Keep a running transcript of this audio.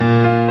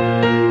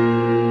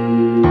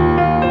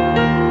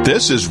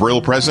This is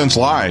Real Presence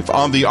Live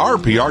on the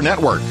RPR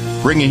Network,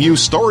 bringing you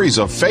stories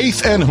of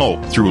faith and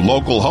hope through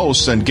local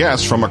hosts and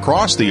guests from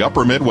across the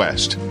upper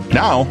Midwest.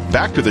 Now,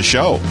 back to the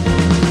show.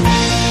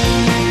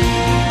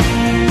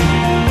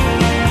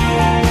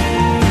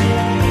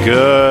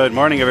 Good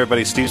morning,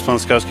 everybody. Steve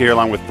Splonskowski here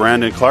along with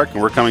Brandon Clark,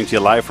 and we're coming to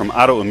you live from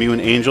Autoimmune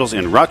Angels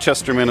in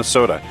Rochester,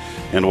 Minnesota.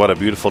 And what a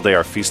beautiful day,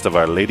 our Feast of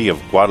Our Lady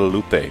of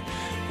Guadalupe.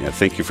 Yeah,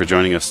 thank you for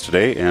joining us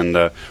today. And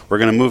we're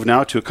going to move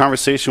now to a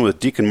conversation with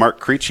Deacon Mark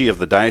Creechy of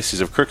the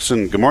Diocese of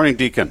Crookston. Good morning,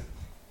 Deacon.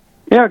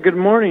 Yeah, good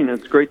morning.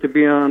 It's great to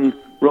be on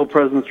Real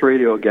Presence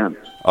Radio again.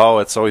 Oh,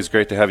 it's always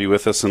great to have you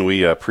with us, and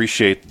we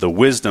appreciate the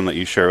wisdom that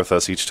you share with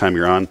us each time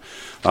you're on.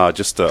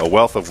 Just a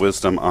wealth of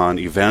wisdom on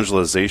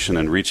evangelization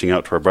and reaching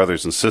out to our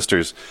brothers and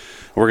sisters.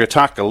 We're going to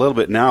talk a little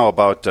bit now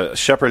about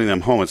shepherding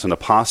them home. It's an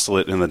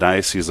apostolate in the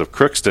Diocese of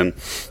Crookston,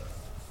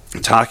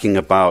 talking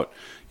about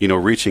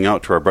reaching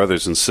out to our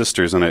brothers and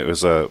sisters. And it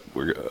was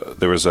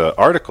there was an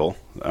article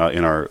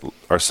in our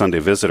Sunday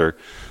Visitor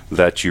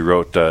that you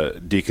wrote,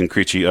 Deacon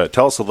Creechy.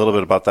 Tell us a little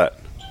bit about that.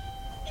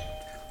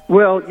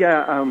 Well,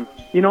 yeah, and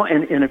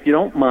if you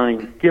don't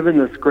mind, given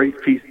this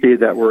great feast day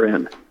that we're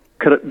in,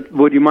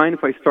 would you mind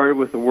if I started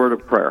with a word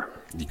of prayer?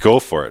 Go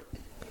for it.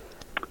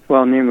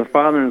 Well, in the name of the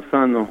Father, and the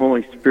Son, and the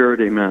Holy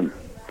Spirit, amen.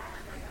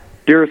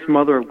 Dearest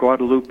Mother of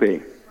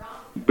Guadalupe,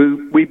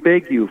 we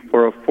beg you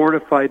for a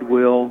fortified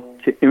will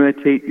to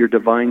imitate your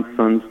divine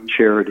Son's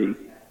charity,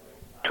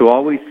 to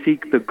always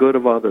seek the good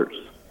of others.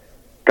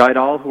 Guide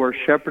all who are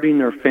shepherding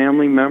their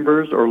family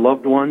members or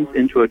loved ones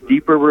into a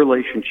deeper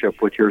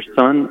relationship with your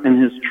Son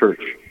and his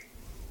church.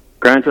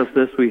 Grant us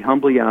this, we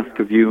humbly ask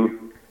of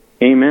you.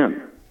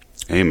 Amen.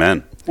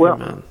 Amen. Well,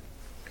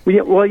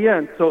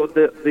 Amen. So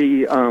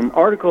the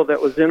article that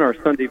was in our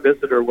Sunday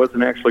Visitor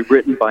wasn't actually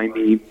written by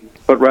me,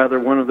 but rather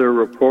one of their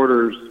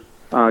reporters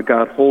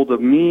got hold of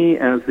me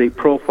as they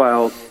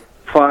profiled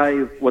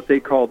 5 what they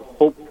called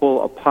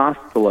hopeful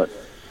apostolates.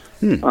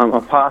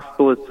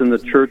 Apostolates in the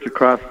church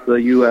across the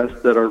U.S.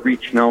 that are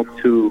reaching out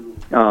to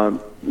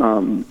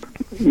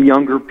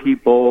younger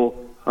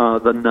people,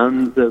 the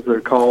nuns as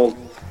they're called.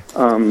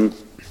 And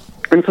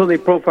so they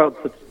profiled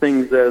such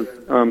things as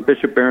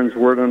Bishop Barron's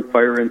Word on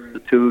Fire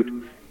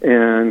Institute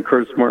and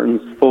Curtis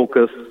Martin's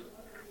Focus,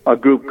 a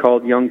group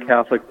called Young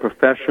Catholic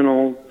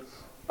Professionals,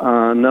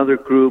 another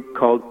group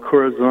called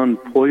Corazon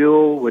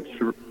Pollo, which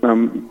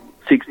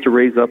seeks to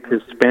raise up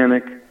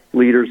Hispanic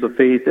leaders of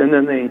faith, and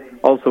then they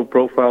also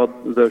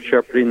profiled the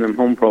Shepherding Them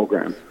Home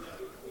program.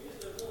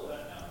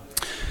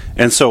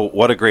 And so,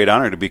 what a great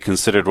honor to be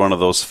considered one of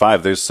those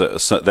 5. There's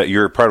that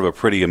you're part of a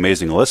pretty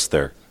amazing list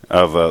there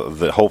of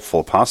the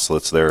hopeful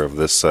apostolates there of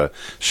this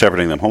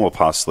Shepherding Them Home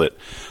apostolate.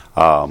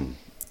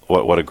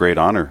 What a great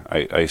honor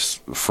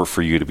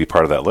for you to be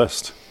part of that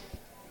list.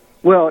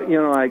 Well,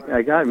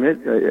 I got to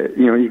admit,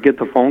 you get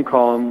the phone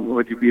call, and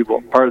would you be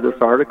part of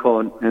this article?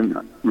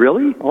 And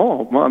really?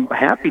 Oh, well, I'm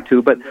happy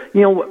to. But,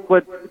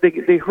 what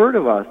they heard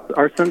of us,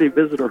 our Sunday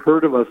Visitor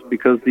heard of us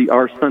because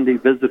our Sunday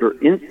Visitor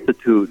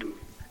Institute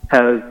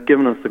has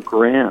given us a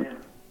grant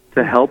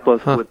to help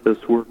us with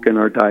this work in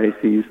our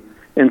diocese.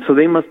 And so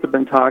they must have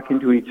been talking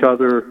to each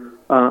other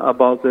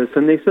about this.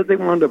 And they said they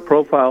wanted to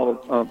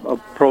profile a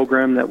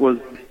program that was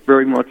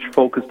very much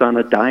focused on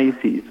a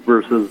diocese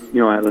versus,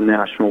 at a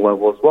national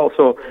level as well.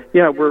 So,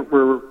 yeah,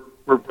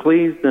 we're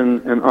pleased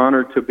and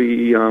honored to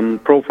be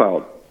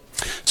profiled.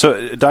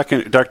 So,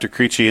 Dr.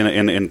 Creechy,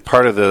 in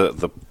part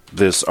of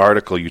this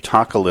article, you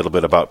talk a little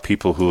bit about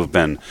people who have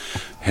been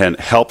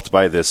helped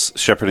by this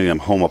Shepherding Them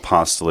Home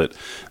apostolate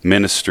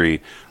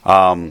ministry.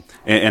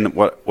 And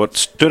what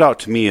stood out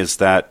to me is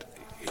that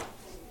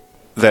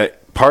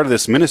part of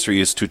this ministry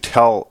is to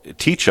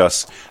teach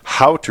us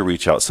how to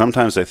reach out.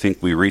 Sometimes I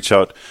think we reach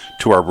out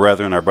to our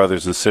brethren, our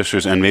brothers and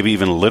sisters, and maybe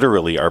even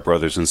literally our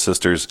brothers and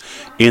sisters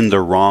in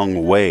the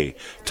wrong way.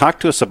 Talk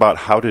to us about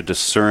how to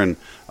discern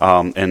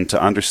and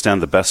to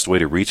understand the best way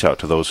to reach out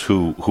to those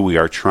who we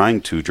are trying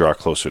to draw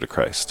closer to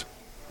Christ.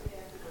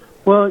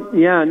 Well,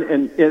 yeah,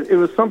 and it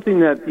was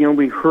something that,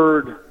 we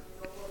heard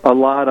a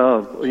lot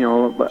of,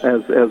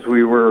 as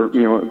we were,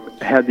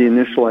 had the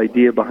initial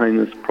idea behind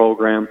this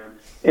program.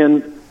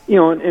 And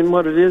and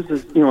what it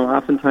is,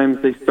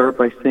 oftentimes they start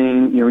by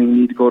saying, you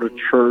need to go to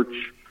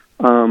church,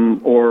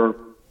 or,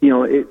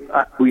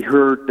 we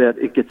heard that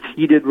it gets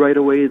heated right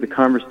away, the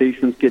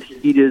conversations get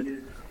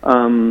heated.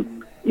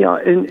 And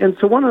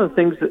so one of the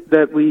things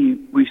that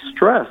we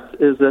stress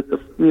is that,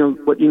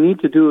 what you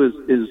need to do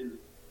is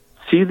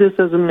see this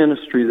as a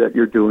ministry that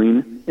you're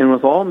doing, and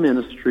with all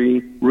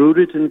ministry,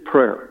 rooted in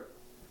prayer.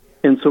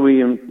 And so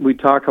we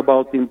talk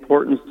about the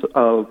importance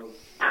of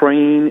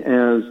praying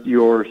as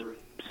you're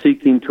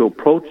seeking to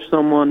approach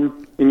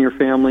someone in your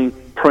family,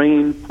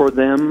 praying for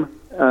them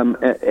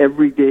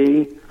every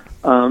day.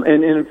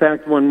 And in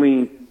fact, when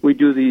we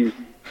do these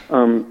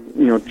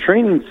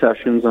training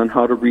sessions on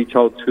how to reach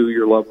out to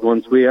your loved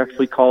ones, we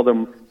actually call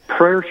them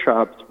prayer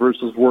shops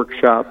versus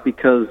workshop,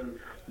 because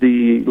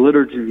the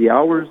liturgy of the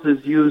hours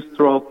is used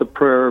throughout the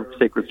prayer of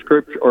sacred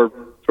scripture, or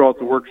throughout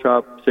the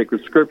workshop,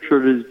 sacred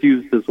scripture is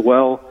used as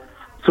well.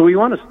 So we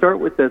want to start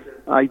with this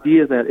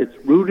idea that it's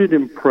rooted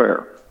in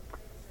prayer.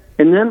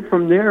 And then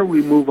from there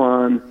we move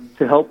on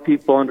to help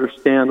people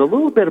understand a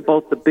little bit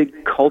about the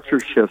big culture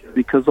shift,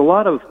 because a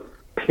lot of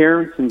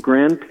parents and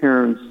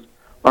grandparents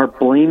are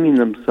blaming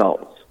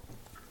themselves.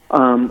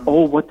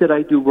 Oh, what did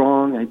I do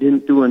wrong? I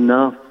didn't do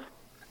enough.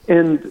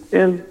 And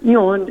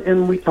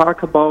we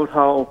talk about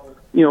how,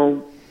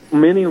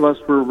 many of us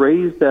were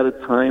raised at a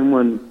time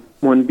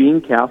when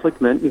being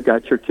Catholic meant you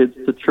got your kids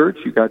to church,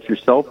 you got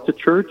yourself to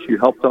church, you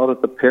helped out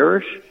at the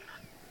parish.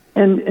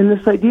 And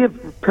this idea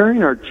of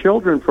preparing our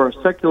children for a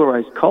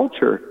secularized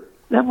culture,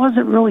 that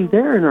wasn't really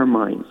there in our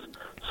minds.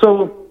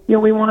 So,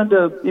 we want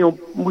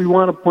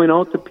to point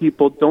out to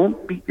people,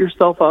 don't beat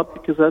yourself up,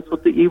 because that's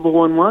what the evil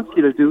one wants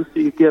you to do, so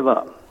you give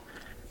up.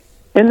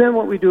 And then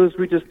what we do is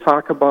we just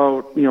talk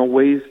about,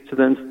 ways to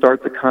then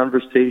start the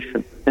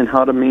conversation and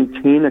how to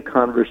maintain a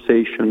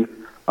conversation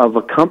of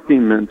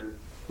accompaniment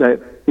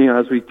that,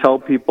 as we tell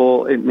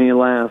people, it may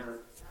last,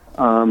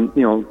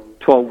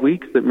 12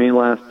 weeks, it may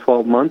last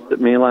 12 months, it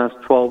may last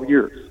 12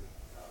 years.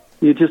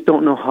 You just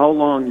don't know how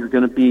long you're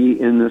going to be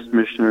in this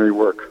missionary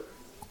work.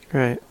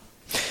 Right.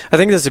 I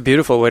think that's a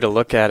beautiful way to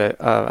look at it.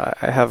 I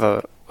have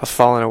a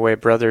fallen away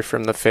brother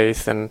from the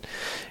faith, and,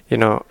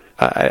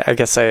 I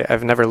guess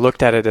I've never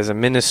looked at it as a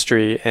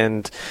ministry,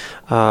 and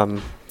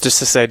just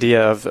this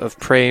idea of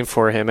praying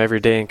for him every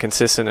day and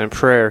consistent in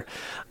prayer.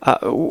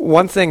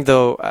 One thing,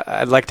 though,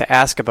 I'd like to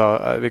ask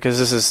about, because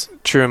this is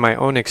true in my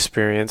own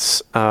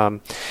experience,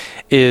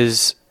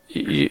 is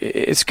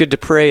it's good to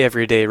pray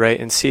every day, right,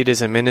 and see it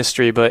as a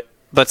ministry, but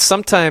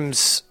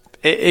sometimes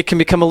it can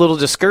become a little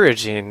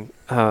discouraging,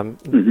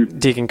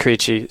 Deacon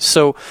Creechy.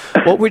 So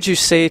what would you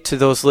say to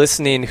those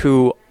listening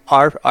who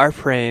are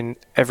praying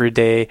every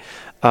day,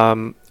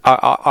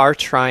 are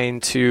trying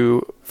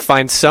to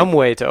find some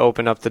way to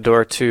open up the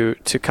door to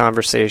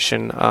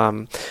conversation,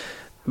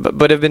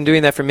 but have been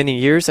doing that for many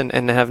years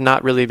and have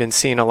not really been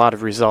seeing a lot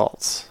of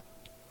results?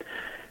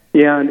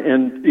 Yeah,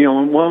 and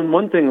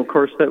one thing, of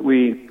course, that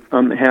we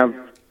have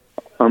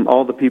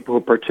all the people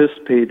who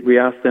participate, we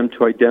ask them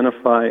to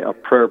identify a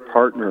prayer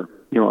partner,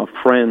 a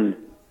friend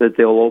that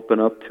they'll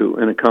open up to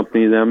and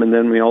accompany them. And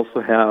then we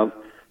also have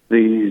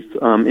these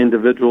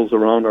individuals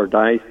around our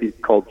diocese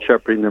called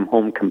Shepherding Them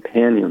Home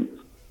Companions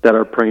that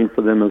are praying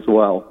for them as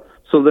well.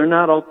 So they're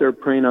not out there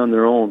praying on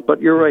their own.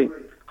 But you're right.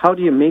 How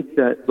do you make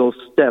those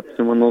steps?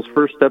 And when those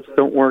first steps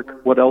don't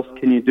work, what else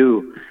can you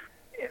do?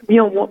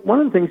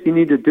 One of the things you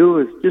need to do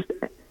is just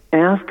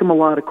ask them a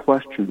lot of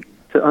questions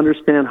to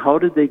understand how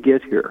did they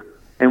get here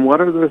and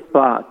what are their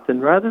thoughts.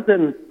 And rather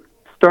than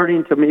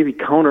starting to maybe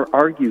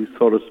counter-argue,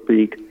 so to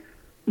speak,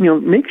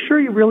 make sure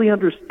you really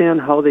understand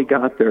how they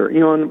got there.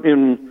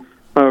 In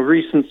a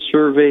recent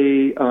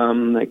survey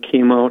that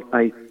came out,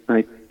 I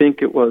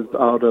think it was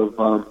out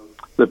of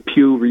the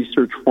Pew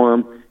Research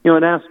Forum,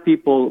 it asked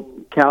people,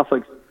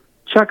 Catholics,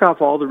 check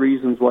off all the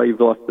reasons why you've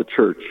left the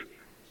church.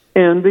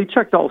 And they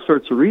checked all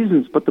sorts of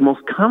reasons, but the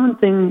most common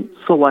thing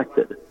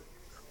selected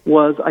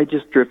was, I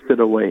just drifted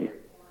away.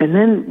 And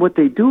then what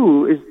they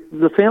do is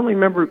the family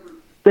member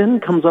then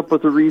comes up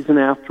with a reason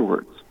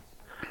afterwards.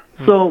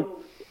 So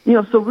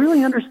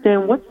really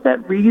understand what's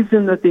that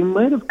reason that they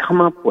might have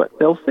come up with.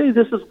 They'll say,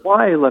 this is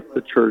why I left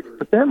the church,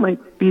 but that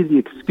might be the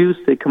excuse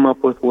they come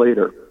up with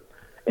later.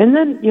 And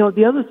then,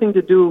 the other thing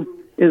to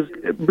do is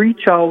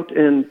reach out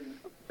and,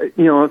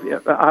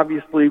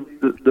 obviously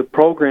the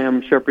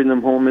program, Shepherding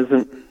Them Home,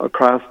 isn't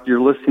across your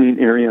listening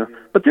area,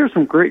 but there's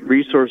some great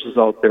resources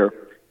out there.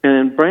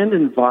 And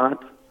Brandon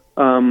Vaught,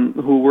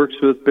 who works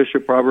with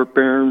Bishop Robert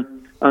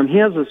Barron, he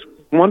has this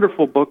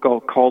wonderful book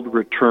called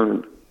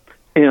Returned.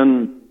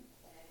 And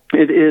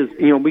it is,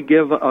 we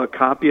give a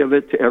copy of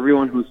it to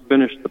everyone who's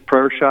finished the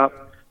prayer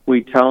shop.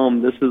 We tell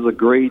them this is a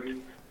great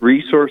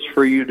resource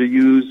for you to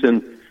use,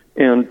 and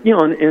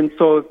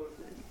so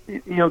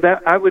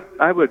that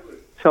I would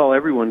tell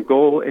everyone,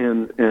 go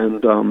and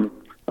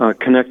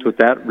connect with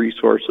that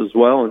resource as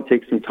well, and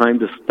take some time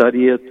to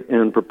study it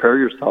and prepare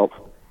yourself.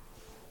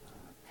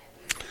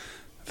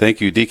 Thank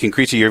you, Deacon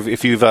Creechy.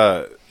 If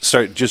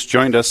you've just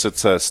joined us,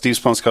 it's Steve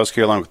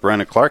Sponskowski along with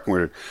Brandon Clark, and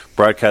we're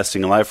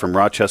broadcasting live from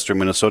Rochester,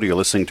 Minnesota. You're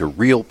listening to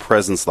Real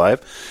Presence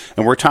Live,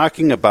 and we're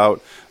talking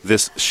about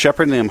this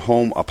Shepherding Them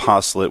Home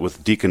apostolate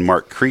with Deacon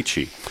Mark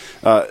Creechy.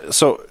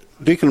 So,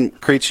 Deacon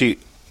Creechy,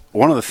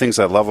 one of the things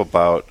I love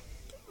about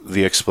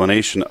the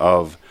explanation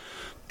of,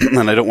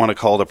 and I don't want to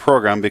call it a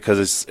program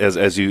because,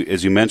 as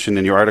you mentioned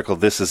in your article,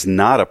 this is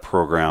not a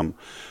program.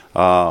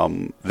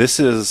 This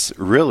is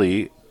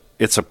really,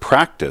 it's a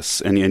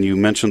practice, and you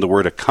mentioned the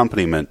word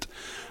accompaniment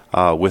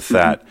with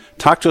that.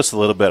 Talk to us a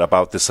little bit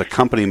about this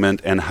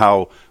accompaniment and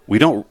how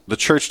the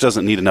church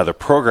doesn't need another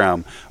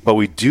program, but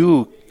we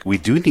do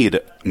need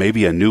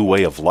maybe a new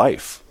way of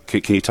life.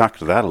 Can you talk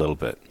to that a little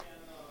bit?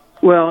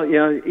 Well,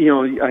 yeah,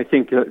 I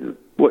think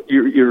what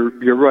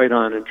you're right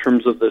on in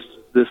terms of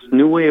this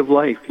new way of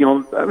life.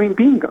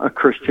 Being a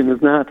Christian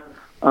is not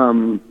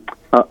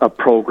a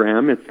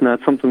program. It's not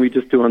something we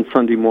just do on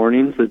Sunday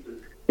mornings.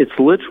 It's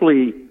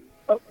literally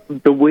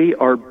the way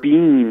our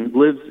being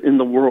lives in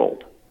the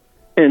world.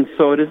 And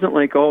so it isn't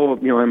like, oh,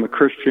 I'm a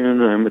Christian,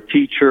 and I'm a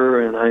teacher,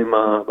 and I'm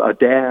a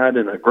dad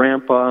and a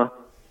grandpa.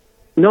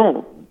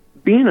 No,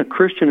 being a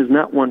Christian is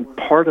not one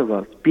part of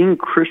us. Being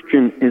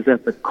Christian is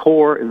at the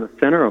core and the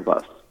center of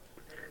us.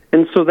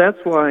 And so that's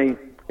why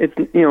it's,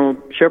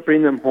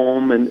 shepherding them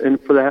home,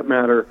 and for that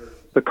matter,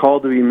 the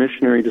call to be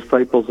missionary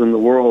disciples in the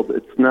world.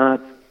 It's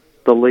not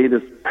the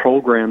latest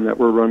program that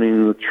we're running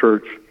in the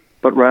church,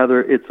 but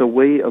rather it's a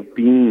way of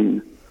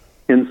being.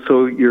 And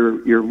so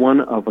you're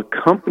one of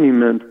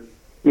accompaniment,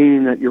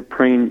 meaning that you're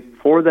praying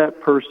for that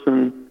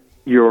person.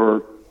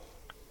 You're,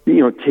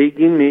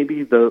 taking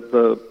maybe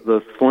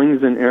the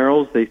slings and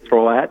arrows they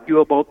throw at you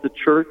about the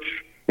church,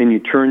 and you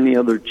turn the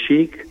other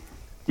cheek.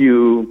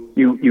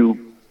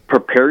 You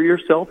prepare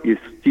yourself. You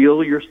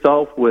steel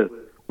yourself with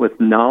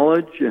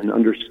knowledge and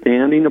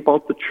understanding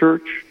about the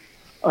church.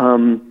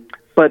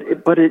 But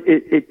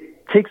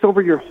it takes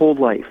over your whole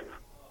life,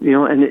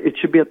 and it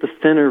should be at the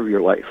center of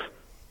your life.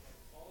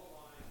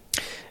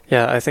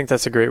 Yeah, I think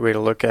that's a great way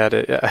to look at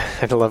it.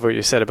 I love what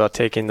you said about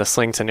taking the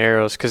slings and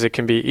arrows, because it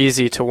can be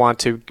easy to want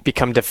to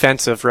become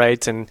defensive,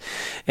 right, and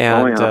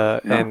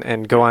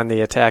go on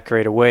the attack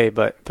right away.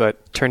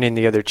 But turning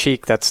the other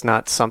cheek, that's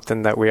not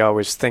something that we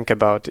always think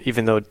about,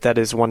 even though that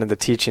is one of the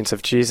teachings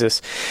of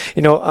Jesus.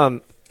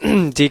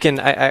 Deacon,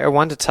 I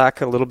wanted to talk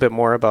a little bit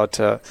more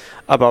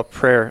about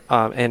prayer.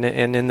 And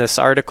in this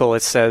article, it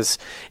says,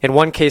 in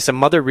one case, a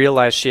mother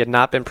realized she had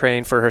not been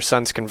praying for her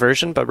son's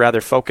conversion, but rather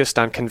focused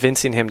on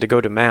convincing him to go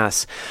to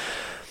Mass.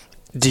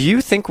 Do you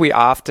think we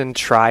often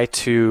try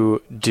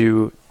to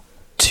do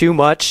too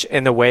much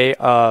in the way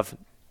of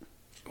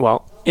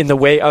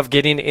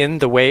getting in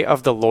the way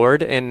of the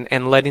Lord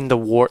and letting the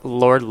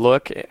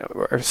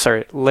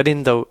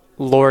letting the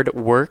Lord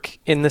work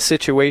in the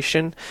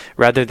situation,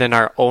 rather than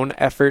our own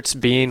efforts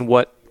being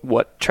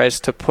what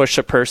tries to push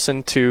a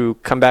person to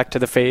come back to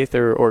the faith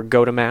or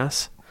go to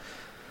Mass?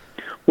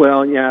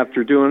 Well, yeah,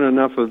 after doing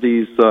enough of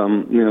these,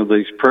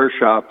 these prayer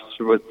shops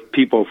with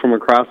people from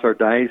across our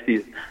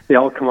diocese, they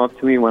all come up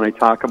to me when I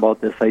talk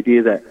about this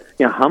idea that,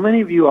 how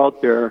many of you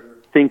out there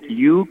think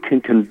you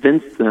can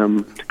convince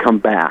them to come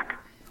back,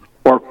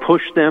 or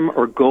push them,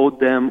 or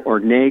goad them, or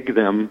nag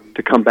them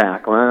to come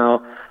back?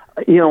 Well,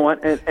 you know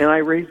what? And I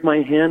raise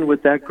my hand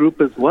with that group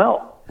as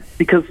well,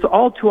 because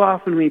all too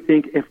often we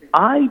think, if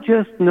I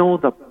just know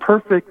the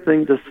perfect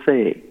thing to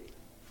say,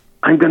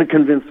 I'm going to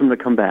convince them to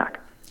come back.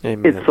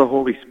 Amen. It's the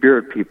Holy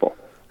Spirit, people.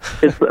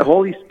 It's the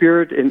Holy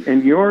Spirit,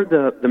 and you're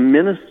the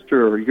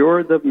minister,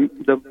 you're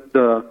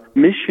the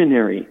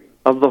missionary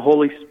of the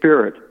Holy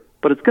Spirit.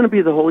 But it's going to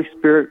be the Holy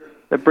Spirit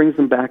that brings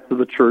them back to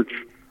the church.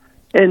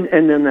 And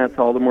then that's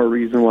all the more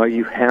reason why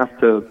you have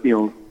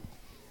to,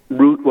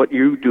 root what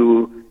you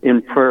do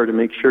in prayer to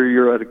make sure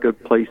you're at a good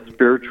place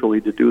spiritually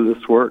to do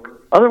this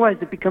work. Otherwise,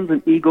 it becomes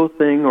an ego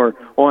thing, or,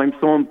 I'm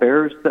so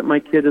embarrassed that my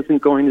kid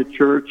isn't going to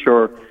church,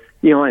 or,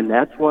 and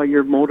that's why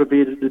you're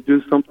motivated to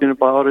do something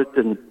about it.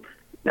 And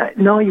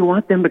no, you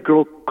want them to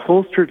grow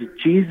closer to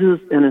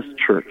Jesus and His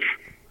church.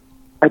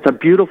 That's a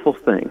beautiful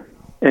thing.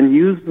 And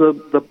use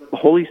the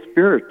Holy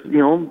Spirit,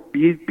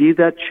 be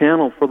that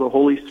channel for the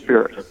Holy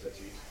Spirit.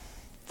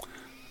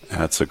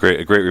 That's a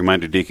great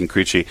reminder, Deacon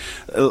Creechy.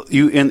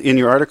 You in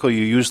your article,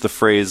 you used the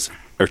phrase,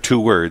 or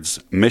two words,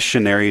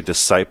 missionary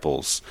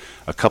disciples,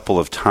 a couple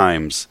of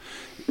times.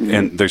 Mm-hmm.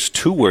 And there's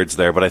two words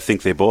there, but I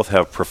think they both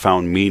have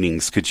profound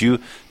meanings. Could you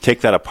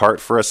take that apart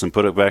for us and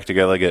put it back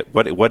together again?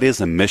 What is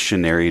a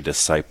missionary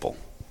disciple?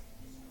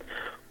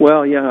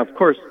 Well, yeah, of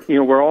course,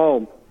 we're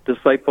all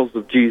disciples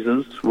of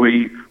Jesus.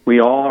 We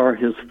all are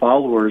His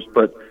followers,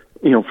 but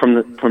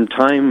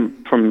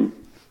from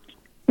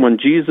when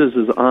Jesus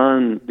is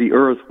on the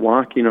earth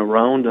walking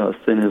around us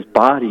in His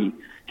body,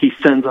 He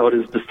sends out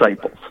His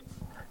disciples,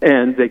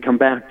 and they come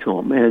back to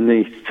Him, and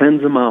He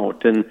sends them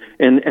out. And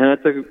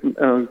at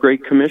the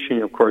Great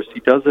Commission, of course, He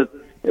does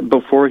it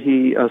before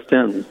He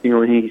ascends.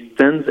 He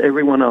sends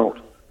everyone out.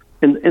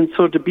 And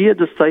so to be a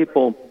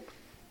disciple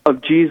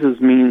of Jesus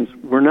means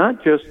we're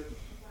not just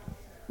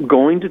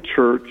going to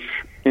church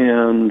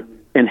and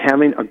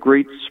having a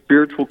great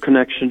spiritual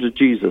connection to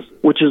Jesus,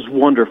 which is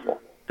wonderful.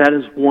 That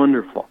is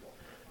wonderful.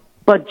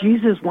 But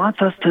Jesus wants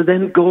us to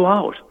then go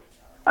out.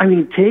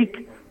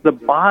 Take the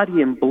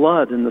body and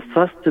blood and the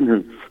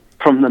sustenance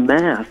from the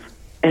Mass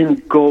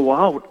and go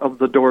out of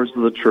the doors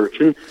of the church.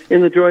 And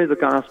in the Joy of the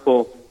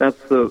Gospel,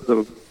 that's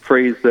the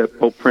phrase that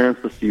Pope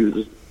Francis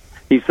uses.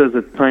 He says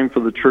it's time for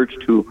the church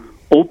to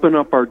open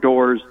up our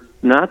doors,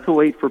 not to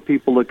wait for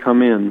people to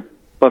come in,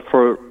 but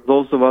for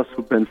those of us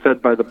who've been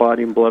fed by the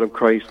body and blood of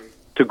Christ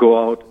to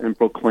go out and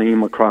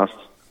proclaim across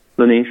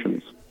the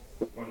nations.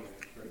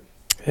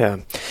 Yeah.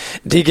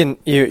 Deacon,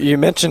 you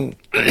mentioned,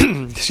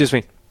 excuse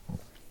me,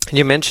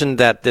 you mentioned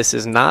that this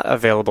is not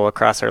available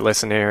across our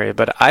listening area,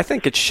 but I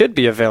think it should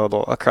be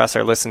available across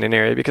our listening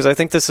area, because I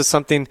think this is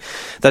something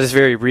that is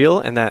very real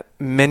and that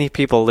many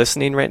people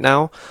listening right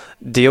now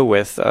deal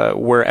with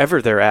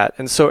wherever they're at.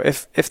 And so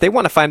if they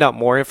want to find out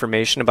more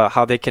information about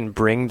how they can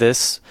bring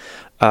this,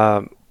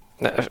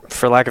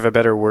 for lack of a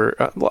better word,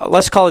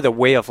 let's call it a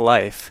way of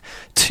life,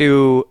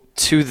 to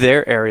to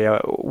their area,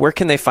 where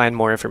can they find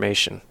more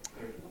information?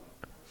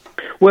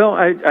 Well,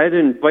 I'd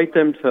invite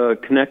them to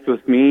connect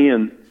with me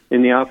and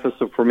in the Office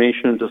of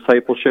Formation and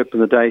Discipleship in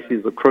the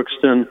Diocese of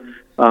Crookston.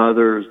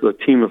 There's a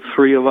team of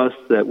 3 of us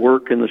that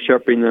work in the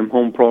Shepherding Them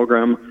Home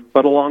program,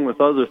 but along with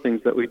other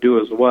things that we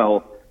do as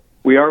well,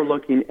 we are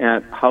looking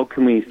at how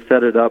can we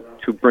set it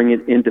up to bring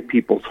it into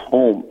people's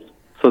homes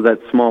so that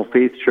small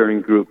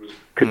faith-sharing groups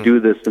could do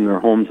this in their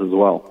homes as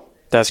well.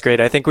 That's great.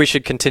 I think we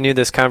should continue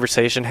this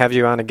conversation, have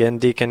you on again,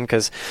 Deacon,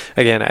 because,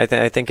 again,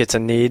 I think it's a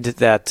need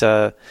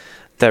that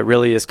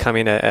really is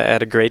coming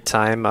at a great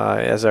time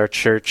as our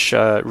church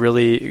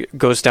really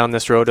goes down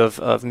this road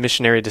of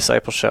missionary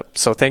discipleship.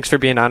 So thanks for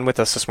being on with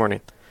us this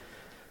morning.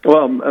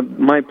 Well,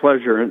 my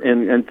pleasure,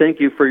 and thank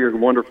you for your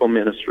wonderful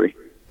ministry.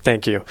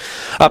 Thank you.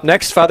 Up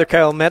next, Father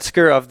Kyle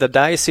Metzger of the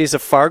Diocese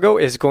of Fargo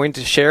is going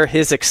to share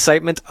his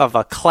excitement of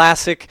a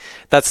classic.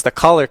 That's the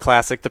Caller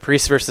Classic, the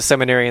Priests versus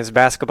Seminarians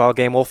basketball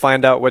game. We'll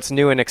find out what's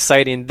new and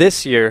exciting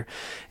this year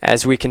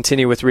as we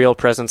continue with Real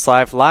Presence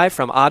Live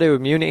from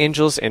Autoimmune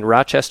Angels in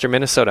Rochester,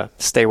 Minnesota.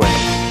 Stay with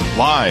us.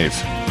 Live,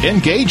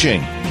 engaging,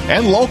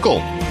 and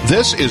local.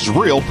 This is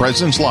Real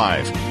Presence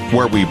Live,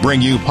 where we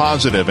bring you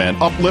positive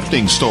and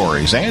uplifting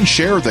stories and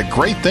share the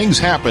great things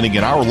happening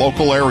in our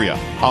local area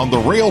on the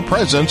Real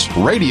Presence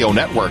Radio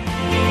Network.